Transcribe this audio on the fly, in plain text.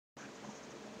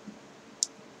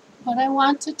What I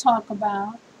want to talk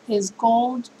about is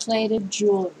gold-plated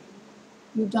jewelry.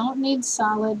 You don't need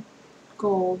solid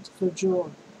gold for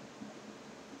jewelry.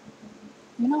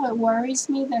 You know, it worries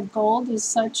me that gold is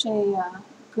such a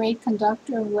great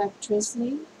conductor of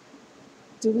electricity.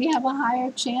 Do we have a higher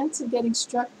chance of getting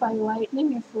struck by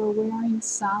lightning if we're wearing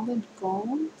solid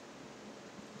gold?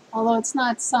 Although it's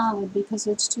not solid because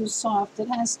it's too soft, it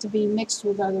has to be mixed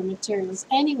with other materials.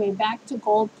 Anyway, back to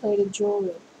gold-plated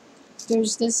jewelry.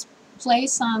 There's this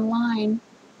place online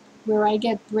where I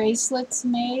get bracelets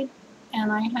made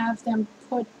and I have them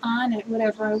put on it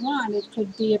whatever I want. It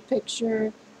could be a picture,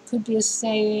 it could be a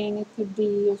saying, it could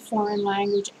be a foreign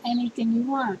language, anything you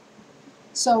want.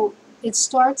 So it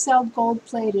starts out gold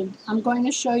plated. I'm going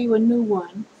to show you a new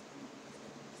one.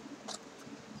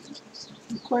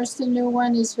 Of course, the new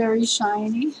one is very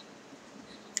shiny.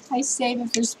 I save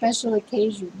it for special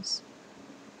occasions.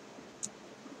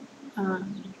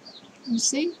 You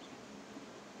see?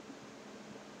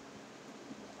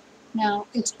 Now,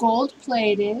 it's gold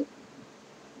plated.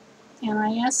 And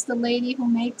I asked the lady who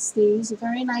makes these, a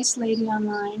very nice lady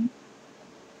online,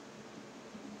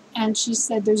 and she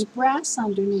said there's brass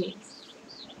underneath.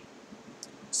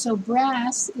 So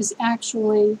brass is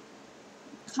actually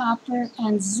copper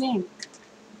and zinc.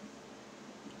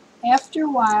 After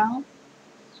a while,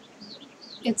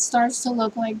 it starts to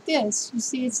look like this. You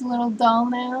see it's a little dull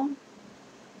now?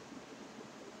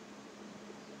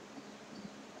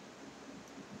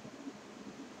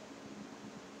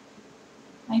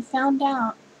 I found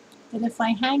out that if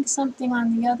I hang something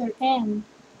on the other end,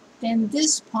 then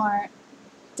this part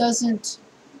doesn't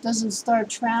start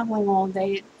traveling all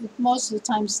day. It most of the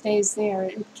time stays there.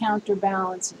 It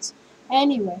counterbalances.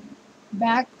 Anyway,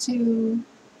 back to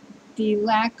the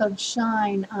lack of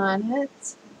shine on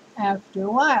it after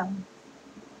a while.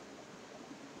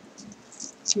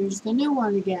 Here's the new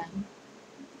one again.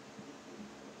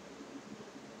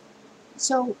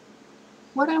 So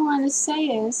what I want to say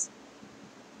is,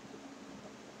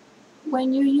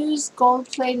 when you use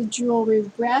gold-plated jewelry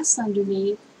with brass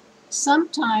underneath,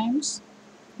 sometimes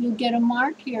you get a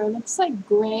mark here. It looks like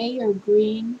gray or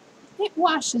green. It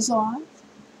washes off.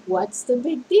 What's the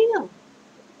big deal?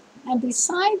 And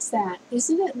besides that,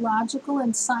 isn't it logical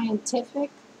and scientific?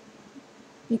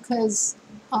 Because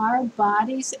our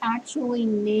bodies actually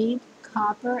need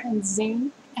copper and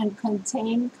zinc and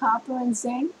contain copper and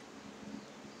zinc.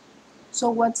 So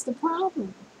what's the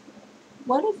problem?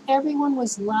 What if everyone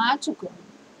was logical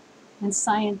and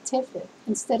scientific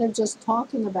instead of just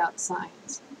talking about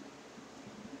science?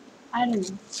 I don't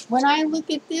know. When I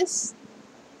look at this,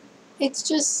 it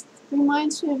just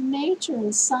reminds me of nature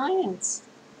and science.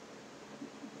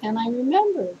 And I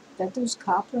remember that there's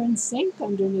copper and zinc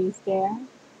underneath there.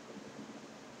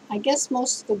 I guess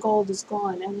most of the gold is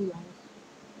gone anyway.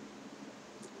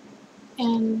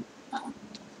 And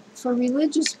for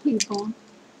religious people,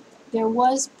 there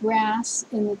was brass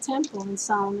in the temple, in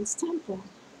Solomon's temple.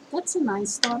 That's a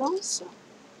nice thought also.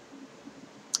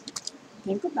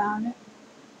 Think about it.